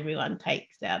table and everyone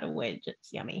takes out a wedge.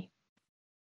 It's yummy.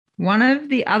 One of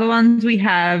the other ones we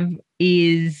have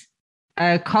is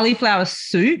a cauliflower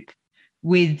soup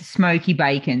with smoky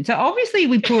bacon. So obviously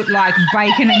we put like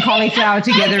bacon and cauliflower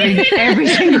together in every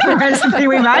single recipe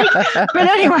we make. But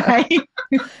anyway.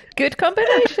 Good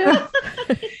combination.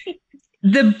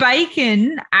 The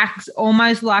bacon acts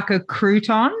almost like a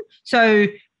crouton. So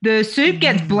the soup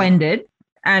gets blended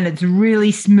and it's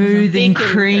really smooth and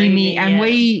creamy. And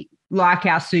we like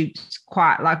our soups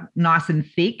quite like nice and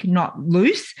thick, not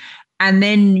loose. And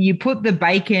then you put the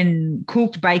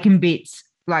cooked bacon bits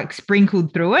like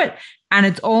sprinkled through it. And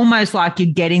it's almost like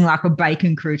you're getting like a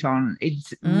bacon crouton.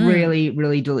 It's really,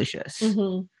 really delicious.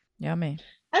 Mm-hmm. Yummy.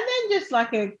 And then just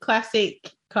like a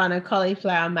classic kind of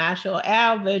cauliflower mash, or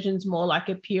our version's more like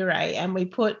a puree, and we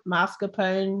put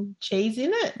mascarpone cheese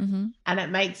in it, and it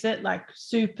makes it like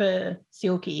super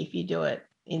silky if you do it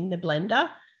in the blender.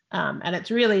 And it's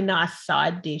really nice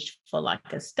side dish for like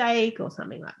a steak or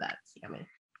something like that. It's yummy.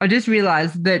 I just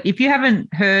realised that if you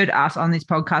haven't heard us on this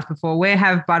podcast before, we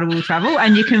have Butter Will Travel,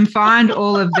 and you can find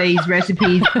all of these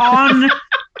recipes on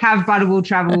Have Butter Will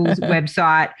Travel's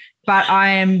website. But I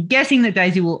am guessing that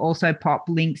Daisy will also pop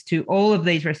links to all of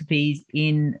these recipes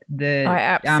in the I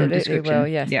absolutely description. will,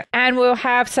 yes. Yeah. And we'll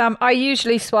have some. I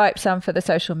usually swipe some for the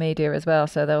social media as well,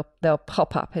 so they'll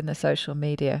pop up in the social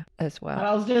media as well.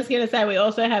 I was just going to say, we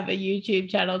also have a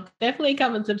YouTube channel. Definitely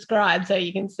come and subscribe so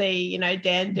you can see,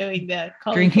 Dan doing the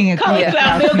Drinking a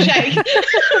cauliflower milkshake.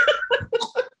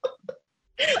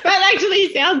 That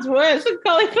actually sounds worse. A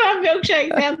cauliflower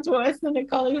milkshake sounds worse than a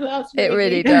cauliflower smoothie. It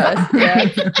really does, yeah.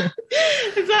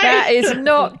 That is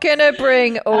not going to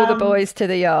bring all the boys to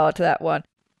the yard, that one.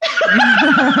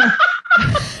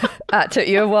 That took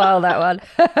you a while, that one.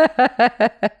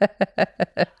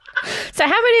 So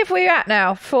how many have we at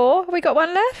now? 4? Have we got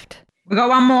one left? We got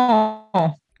one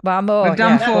more. One more. We've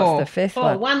done 4. What's the 5th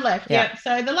one? One left, yeah.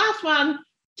 So the last one,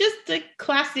 just a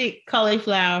classic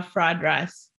cauliflower fried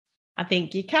rice. I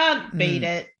think you can't beat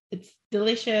it. It's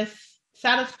delicious,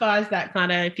 satisfies that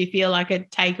kind of, if you feel like a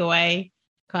takeaway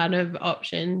kind of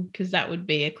option, because that would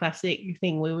be a classic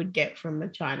thing we would get from a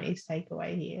Chinese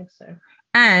takeaway here. So,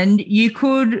 and you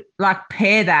could like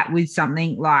pair that with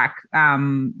something like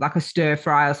a stir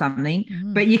fry or something,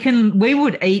 but we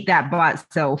would eat that by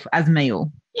itself as a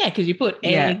meal. Yeah, because you put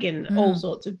egg and all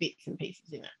sorts of bits and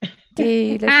pieces in it.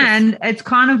 Delicious. And it's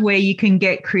kind of where you can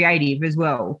get creative as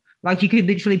well. Like you could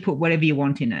literally put whatever you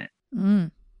want in it.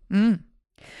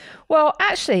 Well,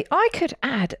 actually, I could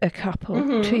add a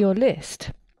couple to your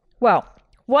list. Well,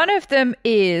 one of them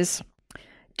is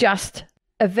just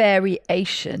a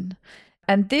variation.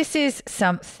 And this is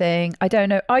something, I don't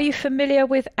know, are you familiar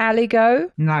with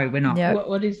aligo? No, we're not. No.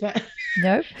 What is that?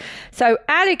 No. So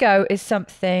aligo is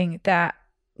something that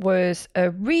was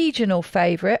a regional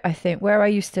favourite, I think, where I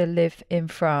used to live in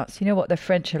France. You know what the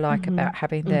French are like about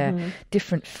having their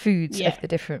different foods of the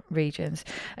different regions.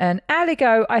 And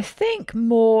aligo, I think,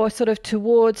 more sort of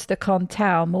towards the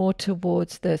Cantal, more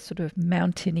towards the sort of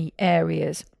mountainy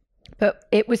areas. But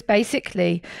it was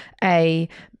basically a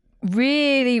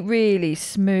really, really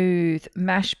smooth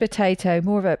mashed potato,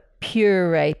 more of a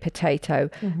puree potato,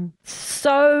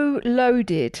 so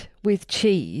loaded with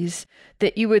cheese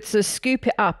that you would sort of scoop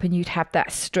it up and you'd have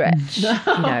that stretch.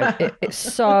 It's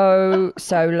so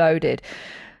loaded.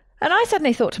 And I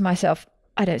suddenly thought to myself,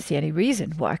 I don't see any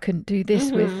reason why I couldn't do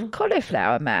this with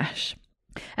cauliflower mash.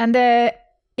 And there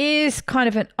is kind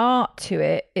of an art to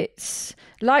it. It's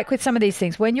like with some of these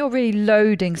things, when you're really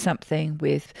loading something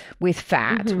with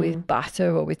fat, with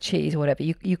butter or with cheese or whatever,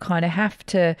 you kind of have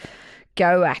to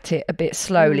go at it a bit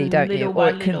slowly, don't you?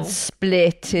 Or it can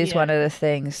split is one of the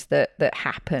things that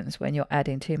happens when you're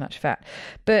adding too much fat.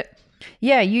 But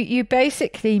yeah, you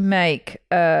basically make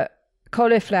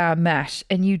cauliflower mash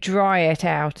and you dry it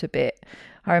out a bit.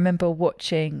 I remember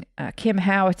watching Kim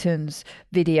Howerton's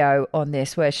video on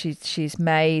this, where she's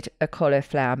made a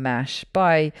cauliflower mash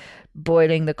by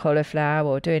boiling the cauliflower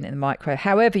or doing it in the microwave,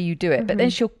 however you do it. But then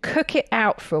she'll cook it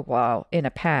out for a while in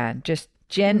a pan, just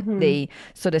gently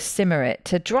sort of simmer it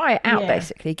to dry it out,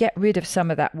 basically get rid of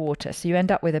some of that water. So you end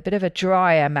up with a bit of a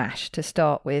drier mash to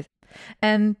start with.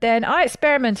 And then I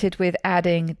experimented with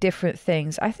adding different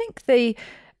things. I think the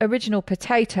original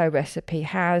potato recipe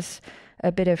has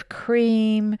a bit of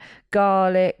cream,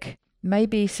 garlic,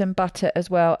 maybe some butter as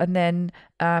well, and then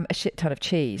a shit ton of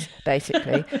cheese,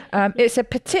 basically. It's a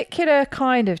particular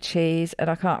kind of cheese, and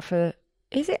I can't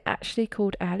is it actually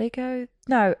called aligo?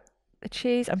 No, the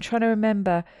cheese, I'm trying to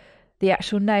remember the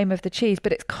actual name of the cheese,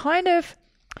 but it's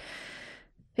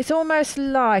almost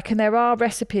like, and there are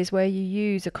recipes where you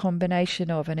use a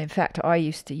combination of, and in fact I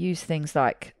used to use things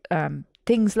like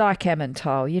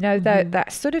Emmental,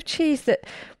 that sort of cheese that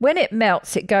when it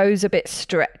melts it goes a bit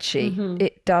stretchy.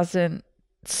 It doesn't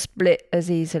split as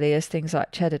easily as things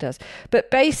like cheddar does, but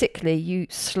basically you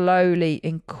slowly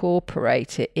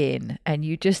incorporate it in and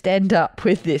you just end up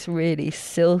with this really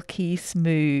silky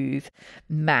smooth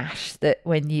mash that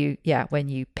when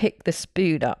you pick the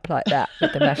spoon up like that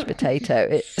with the mashed potato,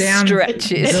 it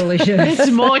stretches. Delicious.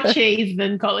 It's more cheese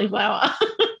than cauliflower.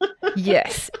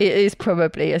 Yes, it is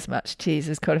probably as much cheese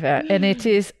as cauliflower, and it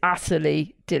is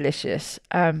utterly delicious.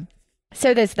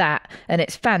 So there's that, and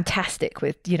it's fantastic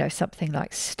with, something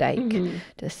like steak.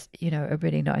 Just, a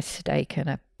really nice steak and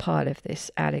a pile of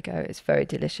this aligo is very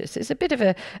delicious. It's a bit of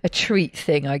a treat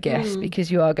thing, I guess,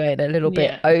 because you are going a little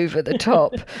bit over the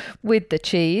top with the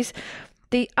cheese.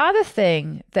 The other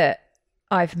thing that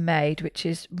I've made, which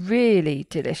is really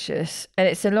delicious, and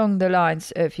it's along the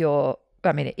lines of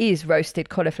it is roasted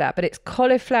cauliflower, but it's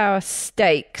cauliflower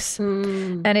steaks.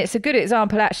 And it's a good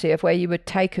example, actually, of where you would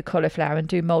take a cauliflower and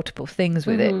do multiple things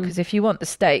with it. Because if you want the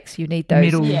steaks, you need those.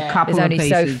 Middle couple There's only of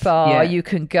pieces. so far you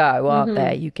can go, aren't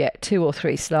there? You get 2 or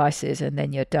 3 slices and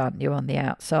then you're done. You're on the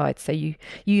outside. So you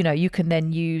can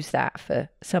then use that for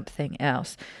something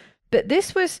else. But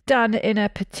this was done in a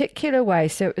particular way.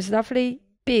 So it was lovely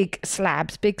big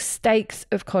slabs, big steaks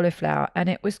of cauliflower, and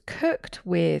it was cooked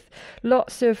with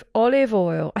lots of olive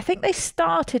oil. I think they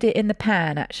started it in the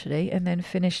pan actually and then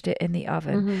finished it in the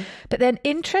oven. But then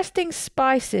interesting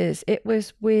spices. It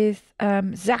was with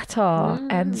za'atar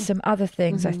and some other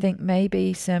things. I think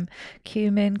maybe some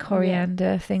cumin,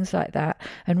 coriander, things like that,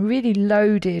 and really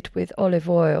loaded with olive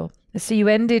oil. So you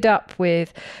ended up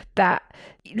with that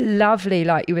lovely,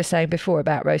 like you were saying before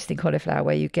about roasting cauliflower,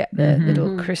 where you get the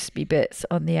little crispy bits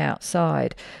on the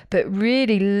outside, but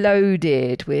really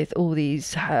loaded with all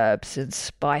these herbs and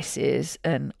spices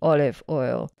and olive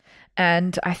oil.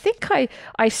 And I think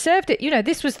I served it,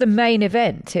 this was the main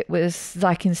event. It was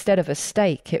like, instead of a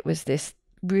steak, it was this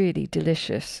really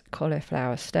delicious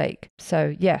cauliflower steak.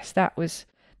 So yes, that's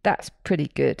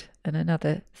pretty good. And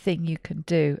another thing you can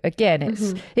do, again,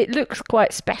 it looks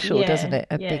quite special, doesn't it?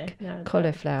 A big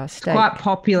cauliflower steak. Quite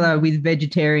popular with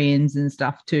vegetarians and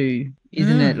stuff too,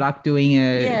 isn't it? Like doing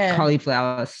a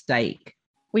cauliflower steak.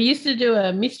 We used to do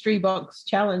a mystery box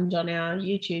challenge on our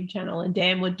YouTube channel, and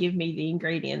Dan would give me the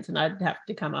ingredients and I'd have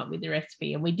to come up with the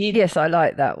recipe. And we did. Yes, I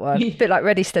like that one. A bit like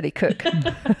Ready, Steady, Cook.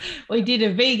 We did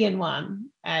a vegan one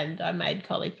and I made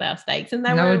cauliflower steaks, and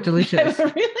they were were delicious. They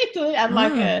were really delicious. And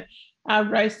like a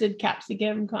roasted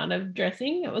capsicum kind of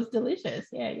dressing. It was delicious.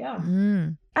 Yeah.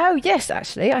 Oh yes,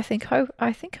 actually, I think I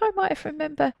might have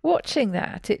remember watching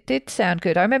that. It did sound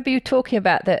good. I remember you talking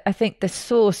about that. I think the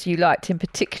sauce you liked in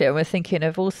particular. We're thinking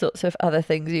of all sorts of other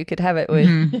things you could have it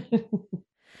with.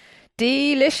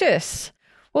 Delicious.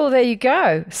 Well, there you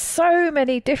go. So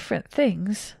many different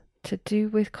things to do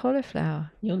with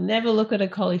cauliflower. You'll never look at a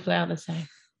cauliflower the same.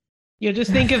 You'll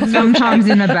just think of sometimes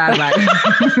in a bad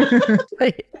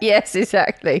way. Yes,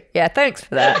 exactly. Yeah, thanks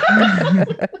for that.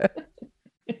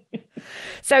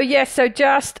 So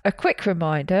just a quick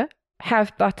reminder,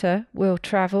 Have Butter Will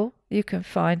Travel. You can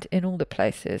find in all the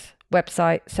places,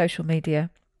 website, social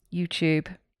media, YouTube,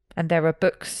 and there are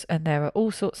books and there are all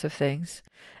sorts of things.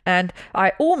 And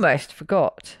I almost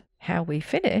forgot how we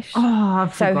finished. Oh,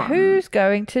 I've forgotten. So who's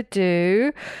going to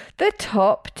do the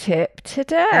top tip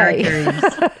today?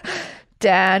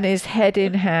 Dan is head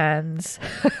in hands.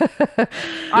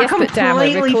 I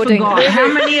completely forgot.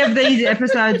 How many of these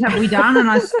episodes have we done? And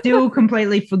I still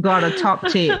completely forgot a top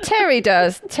tip. Terry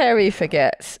does. Terry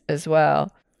forgets as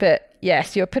well. But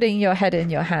yes, you're putting your head in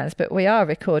your hands, but we are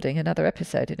recording another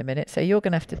episode in a minute, so you're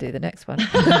going to have to do the next one.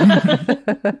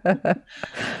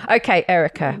 Okay,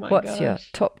 Erika, what's your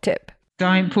top tip?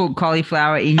 Don't put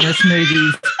cauliflower in your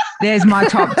smoothies. There's my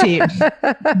top tip.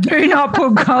 Do not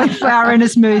put cauliflower in a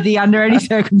smoothie under any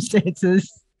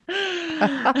circumstances.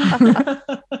 I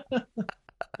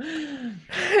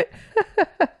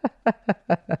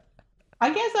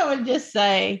guess I would just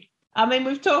say,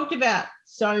 we've talked about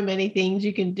so many things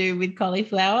you can do with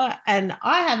cauliflower, and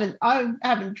I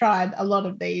haven't tried a lot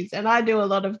of these, and I do a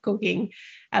lot of cooking,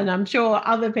 and I'm sure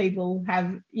other people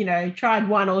have, tried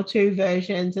 1 or 2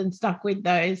 versions and stuck with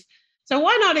those. So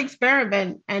why not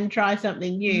experiment and try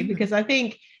something new? Because I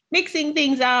think mixing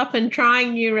things up and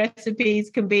trying new recipes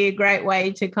can be a great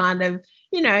way to kind of,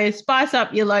 spice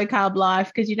up your low carb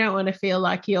life, because you don't want to feel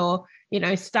like you're,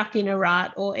 stuck in a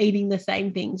rut or eating the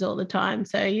same things all the time.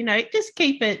 So, just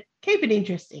keep it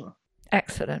interesting.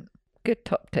 Excellent. Good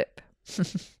top tip.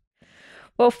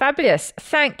 Well, fabulous.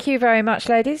 Thank you very much,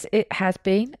 ladies. It has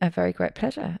been a very great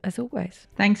pleasure, as always.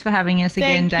 Thanks for having us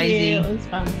again, Daisy. It was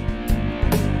fun.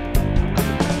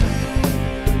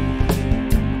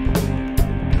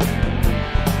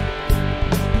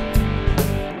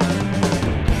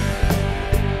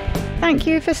 Thank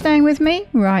you for staying with me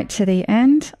right to the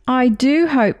end. I do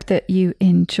hope that you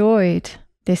enjoyed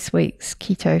this week's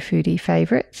Keto Foodie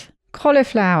Favourite.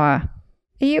 Cauliflower.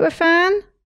 Are you a fan?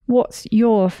 What's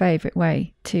your favourite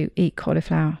way to eat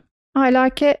cauliflower? I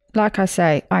like it. Like I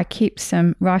say, I keep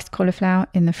some riced cauliflower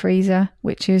in the freezer,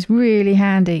 which is really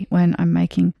handy when I'm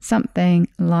making something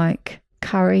like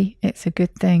curry. It's a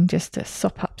good thing just to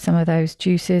sop up some of those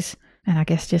juices. and I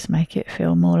guess just make it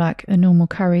feel more like a normal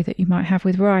curry that you might have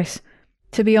with rice.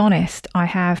 To be honest, I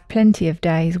have plenty of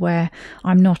days where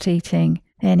I'm not eating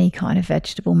any kind of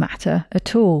vegetable matter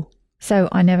at all. So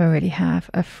I never really have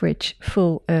a fridge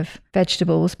full of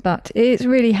vegetables, but it's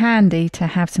really handy to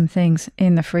have some things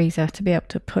in the freezer to be able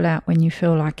to pull out when you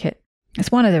feel like it.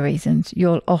 It's one of the reasons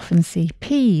you'll often see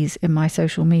peas in my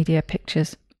social media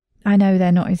pictures. I know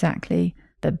they're not exactly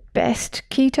the best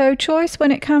keto choice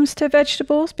when it comes to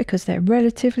vegetables because they're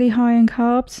relatively high in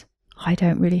carbs. I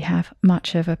don't really have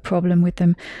much of a problem with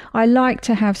them. I like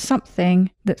to have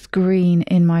something that's green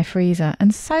in my freezer,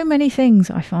 and so many things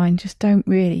I find just don't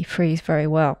really freeze very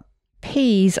well.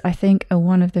 Peas, I think, are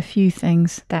one of the few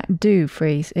things that do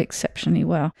freeze exceptionally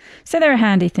well. So they're a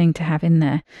handy thing to have in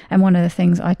there. And one of the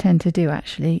things I tend to do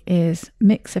actually is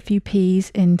mix a few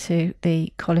peas into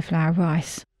the cauliflower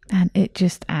rice, and it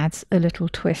just adds a little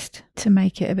twist to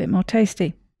make it a bit more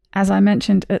tasty. As I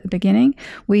mentioned at the beginning,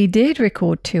 we did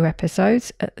record 2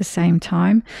 episodes at the same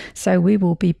time, so we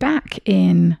will be back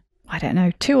in,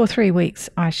 2 or 3 weeks,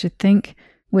 I should think,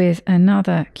 with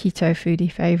another Keto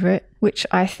Foodie Favourite, which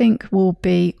I think will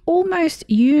be almost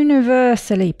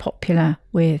universally popular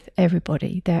with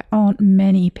everybody. There aren't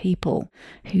many people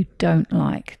who don't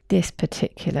like this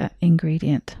particular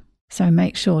ingredient. So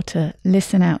make sure to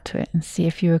listen out to it and see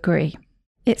if you agree.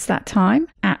 It's that time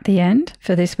at the end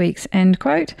for this week's end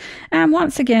quote. And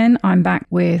once again, I'm back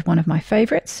with one of my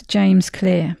favourites, James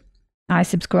Clear. I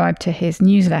subscribe to his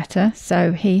newsletter,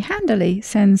 so he handily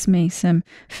sends me some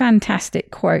fantastic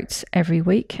quotes every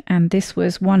week. And this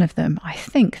was one of them, I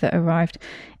think, that arrived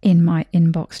in my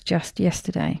inbox just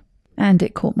yesterday. And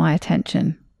it caught my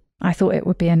attention. I thought it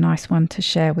would be a nice one to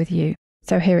share with you.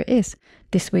 So here it is,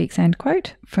 this week's end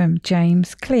quote from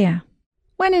James Clear.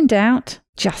 When in doubt,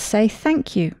 just say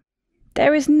thank you.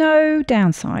 There is no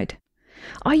downside.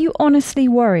 Are you honestly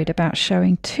worried about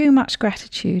showing too much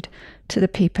gratitude to the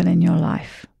people in your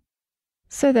life?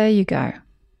 So there you go.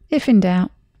 If in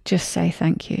doubt, just say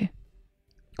thank you.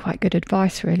 Quite good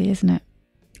advice, really, isn't it?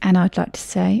 And I'd like to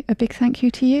say a big thank you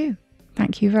to you.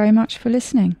 Thank you very much for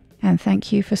listening. And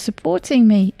thank you for supporting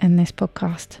me in this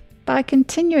podcast by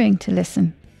continuing to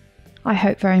listen. I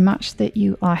hope very much that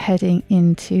you are heading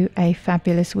into a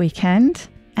fabulous weekend.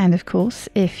 And of course,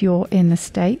 if you're in the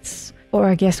States, or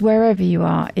I guess wherever you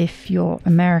are, if you're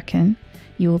American,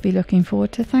 you will be looking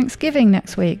forward to Thanksgiving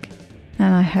next week.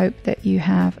 And I hope that you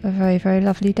have a very, very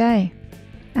lovely day.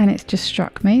 And it's just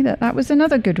struck me that that was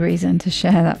another good reason to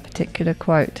share that particular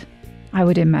quote. I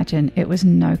would imagine it was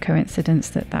no coincidence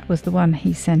that that was the one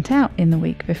he sent out in the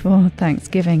week before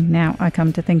Thanksgiving, now I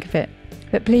come to think of it.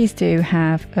 But please do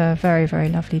have a very, very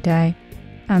lovely day.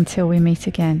 Until we meet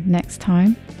again next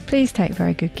time, please take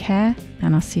very good care,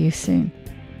 and I'll see you soon.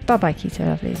 Bye-bye, Keto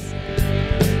Lovelies.